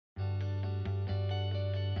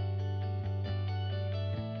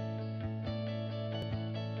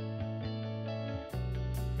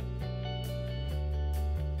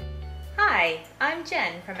Hi, I'm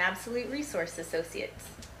Jen from Absolute Resource Associates.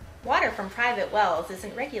 Water from private wells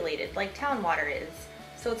isn't regulated like town water is,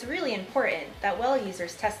 so it's really important that well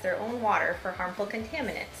users test their own water for harmful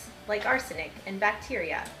contaminants like arsenic and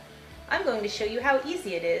bacteria. I'm going to show you how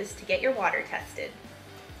easy it is to get your water tested.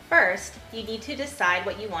 First, you need to decide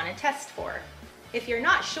what you want to test for. If you're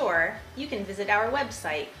not sure, you can visit our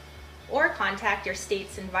website or contact your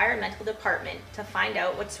state's environmental department to find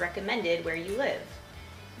out what's recommended where you live.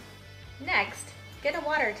 Next, get a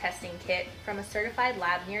water testing kit from a certified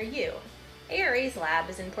lab near you. ARA's lab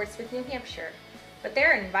is in Portsmouth, New Hampshire, but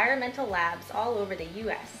there are environmental labs all over the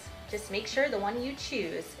U.S. Just make sure the one you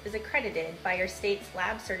choose is accredited by your state's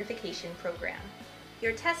lab certification program.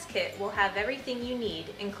 Your test kit will have everything you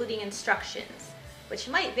need, including instructions, which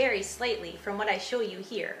might vary slightly from what I show you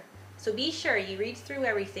here, so be sure you read through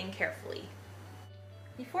everything carefully.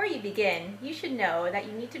 Before you begin, you should know that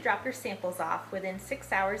you need to drop your samples off within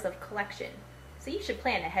 6 hours of collection, so you should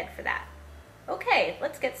plan ahead for that. Okay,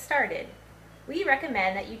 let's get started. We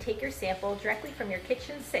recommend that you take your sample directly from your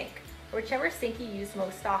kitchen sink, or whichever sink you use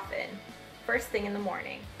most often, first thing in the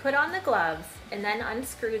morning. Put on the gloves and then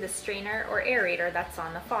unscrew the strainer or aerator that's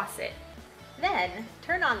on the faucet. Then,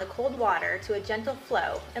 turn on the cold water to a gentle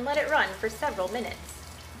flow and let it run for several minutes.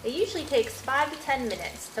 It usually takes 5 to 10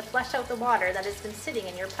 minutes to flush out the water that has been sitting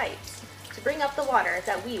in your pipes to bring up the water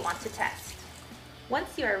that we want to test.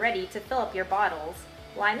 Once you are ready to fill up your bottles,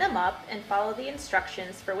 line them up and follow the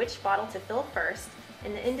instructions for which bottle to fill first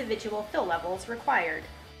and the individual fill levels required.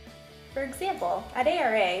 For example, at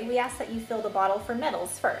ARA, we ask that you fill the bottle for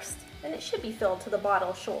metals first, and it should be filled to the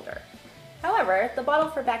bottle shoulder. However, the bottle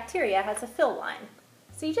for bacteria has a fill line,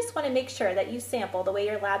 so you just want to make sure that you sample the way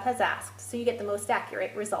your lab has asked so you get the most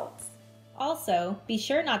accurate results. Also, be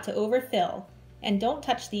sure not to overfill, and don't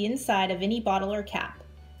touch the inside of any bottle or cap.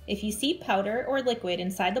 If you see powder or liquid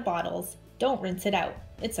inside the bottles, don't rinse it out.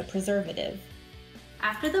 It's a preservative.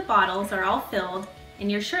 After the bottles are all filled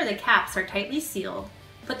and you're sure the caps are tightly sealed,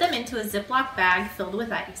 put them into a Ziploc bag filled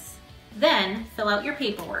with ice. Then, fill out your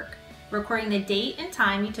paperwork, recording the date and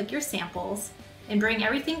time you took your samples, and bring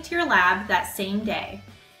everything to your lab that same day.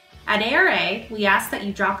 At ARA, we ask that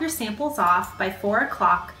you drop your samples off by 4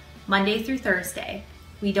 o'clock Monday through Thursday.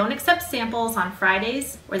 We don't accept samples on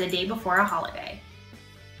Fridays or the day before a holiday.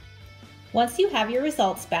 Once you have your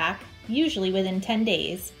results back, usually within 10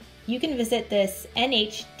 days, you can visit this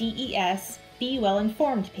NHDES Be Well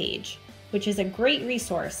Informed page, which is a great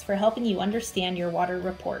resource for helping you understand your water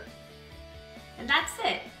report. And that's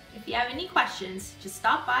it. If you have any questions, just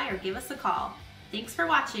stop by or give us a call. Thanks for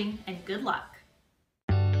watching, and good luck.